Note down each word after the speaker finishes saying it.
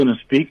going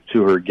to speak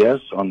to her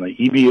guests on the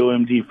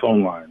EBOMD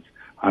phone lines.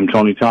 I'm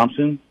Tony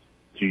Thompson.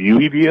 To you,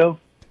 EBO.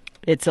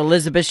 It's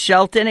Elizabeth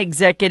Shelton,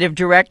 Executive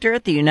Director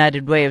at the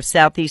United Way of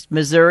Southeast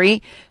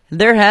Missouri.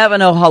 They're having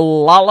a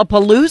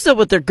Lollapalooza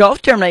with their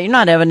golf tournament. You're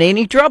not having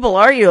any trouble,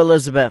 are you,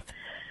 Elizabeth?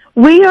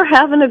 We are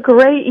having a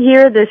great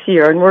year this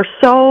year, and we're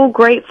so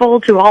grateful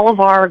to all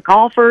of our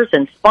golfers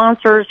and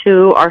sponsors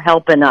who are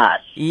helping us.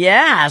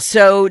 Yeah,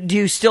 so do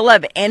you still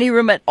have any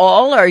room at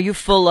all, or are you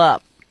full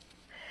up?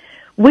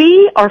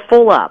 We are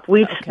full up.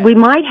 We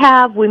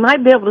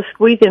might be able to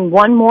squeeze in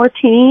one more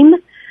team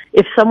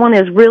if someone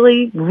is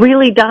really,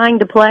 really dying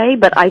to play,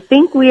 but I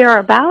think we are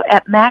about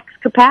at max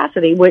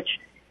capacity, which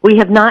we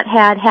have not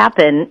had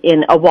happen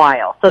in a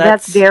while. So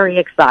that's very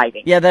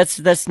exciting. Yeah,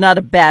 that's not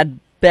a bad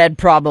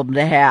problem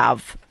to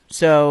have.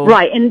 So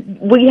right, and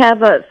we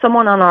have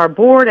someone on our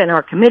board and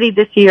our committee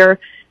this year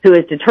who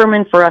is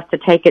determined for us to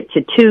take it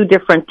to 2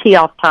 different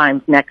tee-off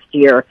times next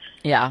year.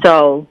 Yeah.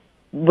 So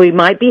we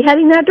might be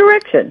heading that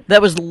direction.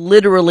 That was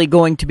literally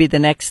going to be the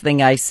next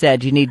thing I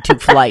said. You need 2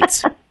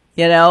 flights.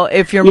 You know,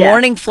 if your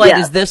morning flight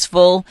is this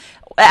full,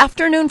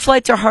 afternoon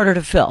flights are harder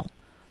to fill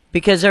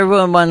because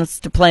everyone wants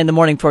to play in the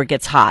morning before it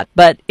gets hot.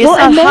 But it's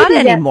not hot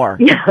anymore.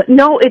 Yeah,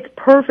 no, it's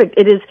perfect.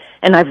 It is,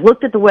 and I've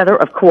looked at the weather,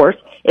 of course.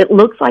 It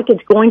looks like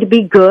it's going to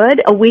be good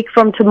a week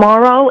from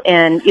tomorrow,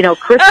 and,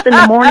 crisp in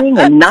the morning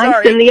and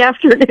nice in the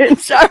afternoon.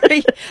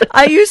 Sorry.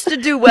 I used to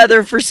do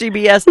weather for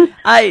CBS.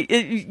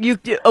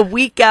 A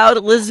week out,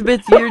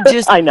 Elizabeth, you're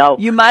just, I know.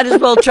 You might as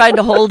well try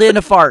to hold in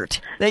a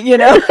fart, to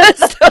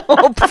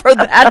hope for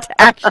that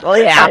to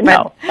actually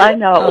happen. I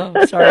know.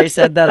 Oh, sorry I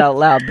said that out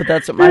loud, but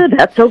that's what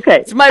that's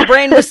okay. My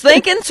brain was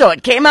thinking, so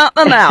it came out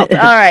my mouth. All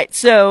right.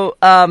 So,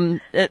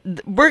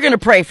 we're going to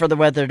pray for the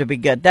weather to be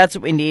good. That's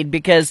what we need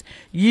because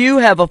you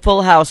have a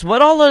full house.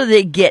 What all are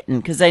they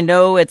getting? Because I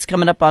know it's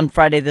coming up on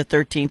Friday the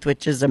 13th,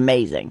 which is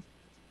amazing.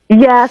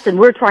 Yes, and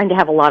we're trying to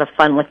have a lot of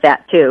fun with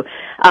that, too.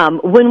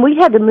 When we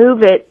had to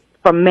move it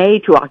from May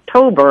to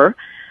October,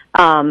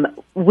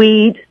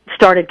 we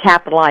started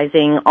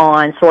capitalizing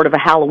on sort of a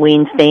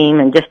Halloween theme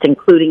and just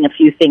including a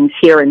few things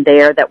here and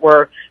there that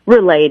were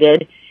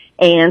related.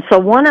 And so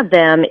one of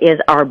them is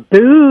our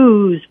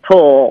booze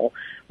pull,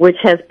 which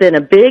has been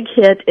a big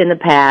hit in the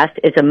past.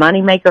 It's a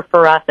moneymaker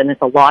for us, and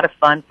it's a lot of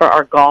fun for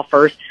our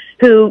golfers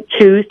who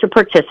choose to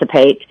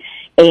participate.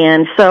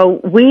 And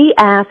so we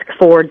ask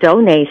for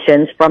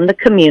donations from the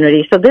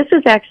community. So this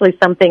is actually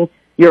something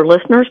your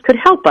listeners could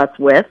help us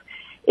with.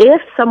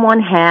 If someone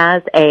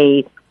has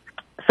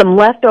some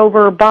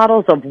leftover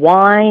bottles of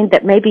wine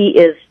that maybe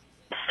is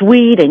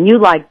sweet and you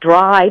like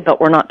dry,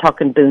 but we're not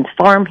talking Boone's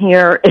Farm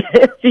here.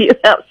 If you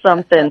have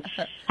something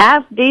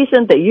half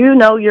decent that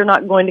you're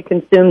not going to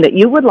consume that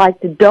you would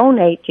like to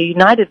donate to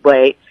United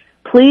Way,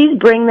 please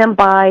bring them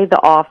by the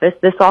office.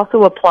 This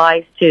also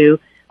applies to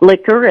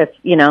liquor. If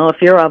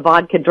you're a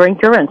vodka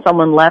drinker and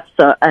someone left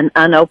an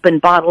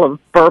unopened bottle of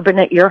bourbon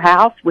at your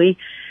house, we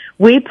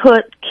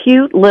put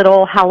cute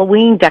little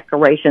Halloween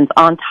decorations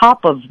on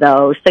top of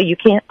those so you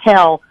can't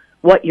tell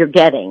what you're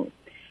getting.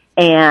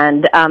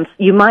 And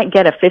you might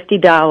get a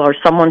 $50,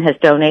 someone has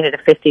donated a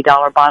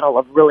 $50 bottle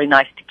of really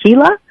nice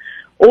tequila,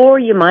 or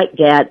you might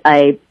get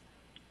a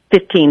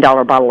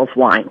 $15 bottle of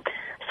wine.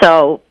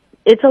 So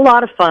it's a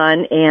lot of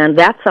fun, and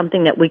that's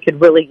something that we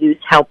could really use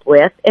help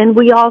with. And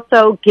we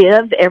also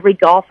give every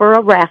golfer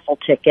a raffle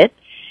ticket.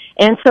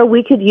 And so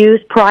we could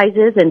use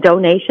prizes and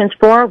donations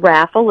for a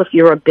raffle. If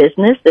you're a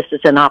business, this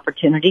is an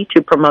opportunity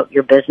to promote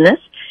your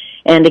business.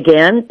 And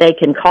again, they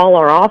can call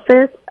our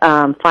office,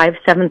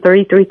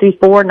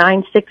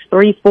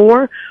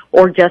 573-334-9634,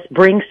 or just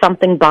bring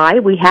something by.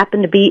 We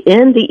happen to be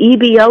in the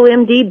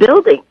EBOMD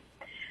building.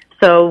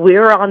 So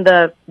we're on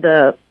the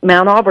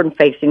Mount Auburn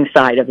facing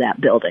side of that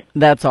building.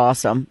 That's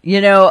awesome.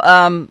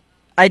 I'm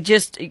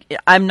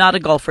not a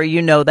golfer,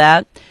 you know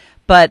that,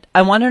 but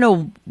I want to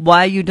know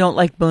why you don't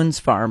like Boone's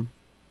Farm.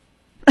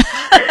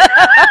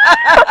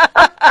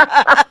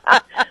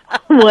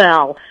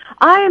 Well,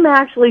 I am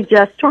actually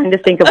just trying to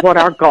think of what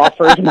our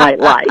golfers might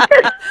like.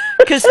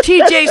 Because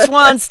TJ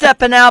Swan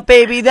stepping out,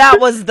 baby, that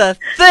was the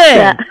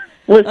thing.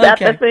 Was that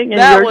the thing in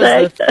that your day?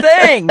 That was the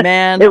thing,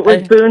 man. It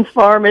was Boone's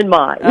Farm in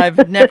mine.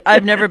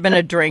 I've never been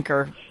a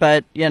drinker,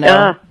 but,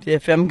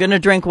 if I'm going to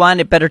drink wine,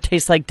 it better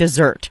taste like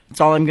dessert.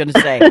 That's all I'm going to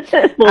say.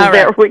 Well,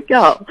 there we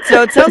go.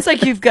 So it sounds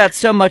like you've got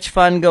so much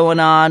fun going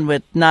on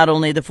with not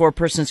only the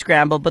 4-person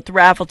scramble, but the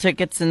raffle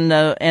tickets and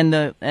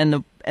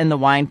the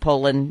wine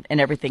pull and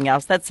everything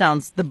else. That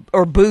sounds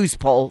or booze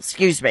pull,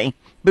 excuse me.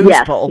 Booze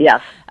pull.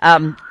 Yes.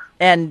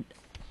 And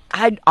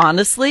I'd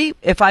honestly,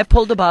 if I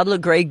pulled a bottle of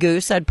Grey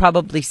Goose, I'd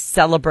probably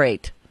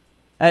celebrate.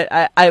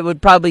 I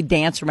would probably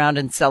dance around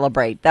and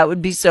celebrate. That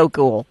would be so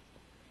cool.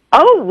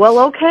 Oh, well,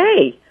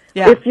 okay.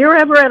 Yeah. If you're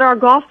ever at our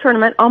golf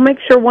tournament, I'll make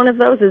sure one of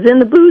those is in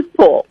the booze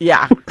pool.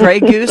 Yeah, Grey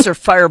Goose or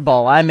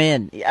Fireball, I'm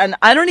in. And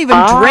I don't even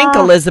drink,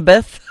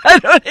 Elizabeth.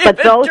 But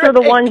those are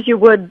the ones you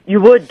would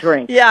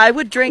drink. Yeah, I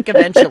would drink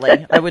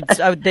eventually. They would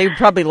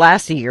probably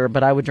last a year,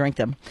 but I would drink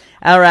them.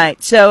 All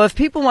right. So if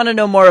people want to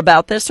know more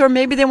about this, or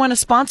maybe they want to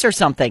sponsor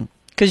something,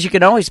 because you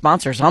can always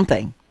sponsor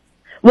something.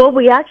 Well,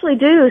 we actually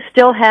do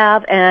still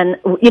have, and,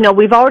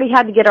 we've already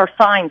had to get our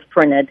signs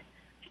printed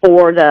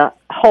for the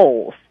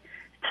holes.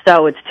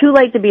 So it's too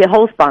late to be a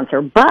hole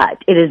sponsor,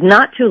 but it is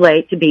not too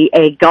late to be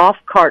a golf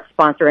cart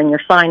sponsor, and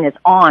your sign is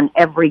on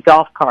every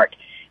golf cart.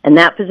 And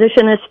that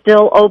position is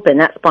still open,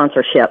 that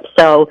sponsorship.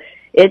 So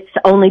it's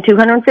only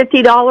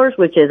 $250,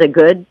 which is a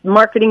good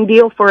marketing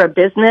deal for a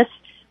business.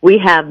 We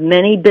have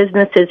many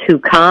businesses who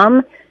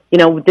come.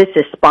 This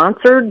is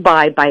sponsored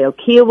by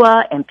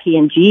BioKiowa and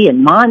P&G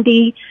and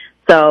Mondi.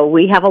 So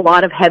we have a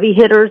lot of heavy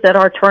hitters at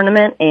our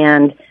tournament,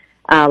 and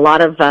a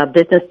lot of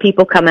business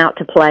people come out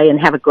to play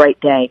and have a great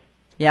day.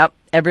 Yep,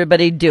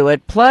 everybody do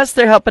it. Plus,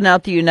 they're helping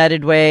out the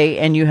United Way,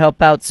 and you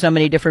help out so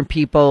many different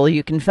people.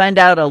 You can find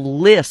out a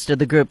list of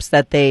the groups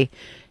that they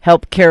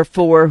help care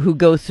for who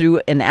go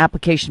through an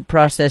application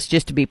process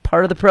just to be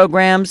part of the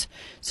programs.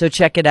 So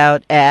check it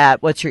out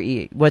at, what's your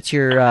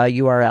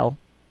URL?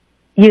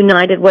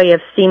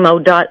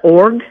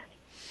 UnitedWayofSEMO.org.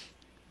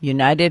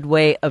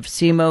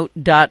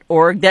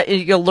 UnitedWayofSEMO.org.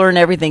 You'll learn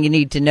everything you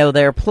need to know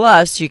there.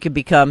 Plus, you can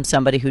become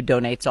somebody who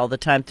donates all the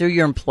time through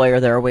your employer.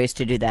 There are ways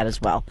to do that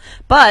as well.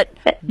 But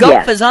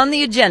golf is on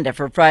the agenda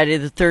for Friday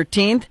the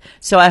 13th.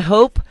 So I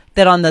hope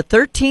that on the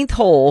 13th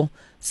hole,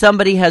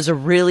 somebody has a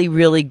really,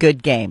 really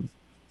good game.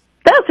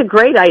 That's a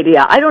great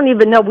idea. I don't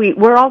even know.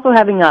 We're also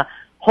having a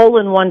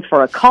hole-in-one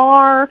for a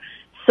car.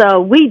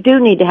 So we do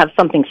need to have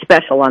something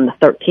special on the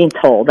 13th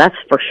hole, that's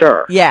for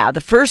sure. Yeah,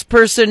 the first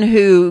person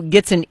who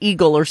gets an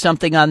eagle or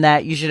something on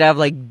that, you should have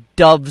like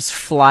doves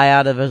fly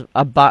out of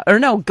a box. Or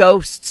no,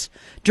 ghosts.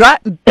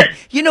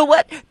 You know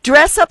what?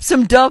 Dress up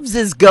some doves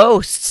as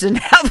ghosts and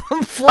have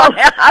them fly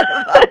out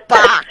of a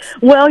box.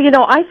 Well,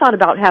 I thought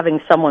about having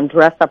someone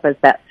dress up as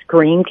that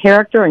Scream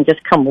character and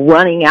just come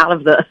running out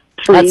of the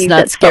trees. That's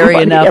not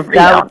scary enough.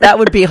 That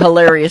would be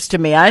hilarious to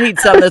me. I need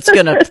something that's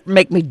going to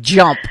make me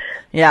jump.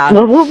 Yeah.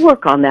 Well, we'll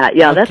work on that.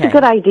 Yeah, That's a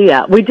good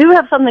idea. We do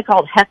have something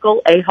called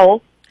Heckle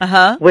A-Hole,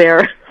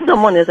 where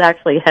someone is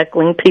actually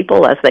heckling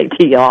people as they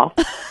tee off.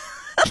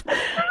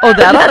 Oh,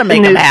 that ought to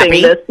make them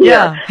happy.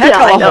 Yeah,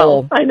 Heckle a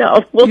hole. I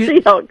know. We'll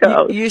see how it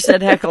goes. You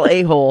said heckle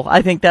a-hole.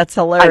 I think that's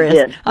hilarious.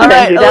 I did. All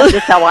right. That's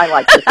just how I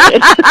like to say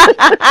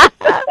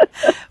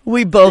it.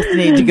 We both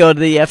need to go to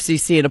the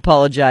FCC and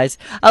apologize.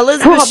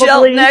 Elizabeth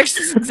Shelton,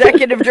 next,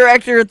 Executive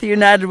Director at the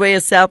United Way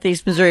of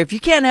Southeast Missouri. If you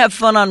can't have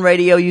fun on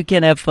radio, you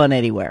can't have fun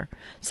anywhere.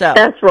 So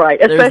that's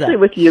right, especially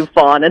with you,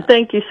 Fawn. And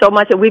thank you so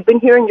much. And we've been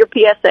hearing your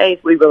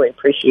PSAs. We really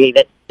appreciate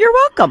it. You're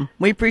welcome.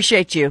 We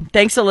appreciate you.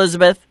 Thanks,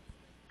 Elizabeth.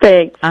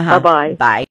 Thanks. Bye-bye. Bye.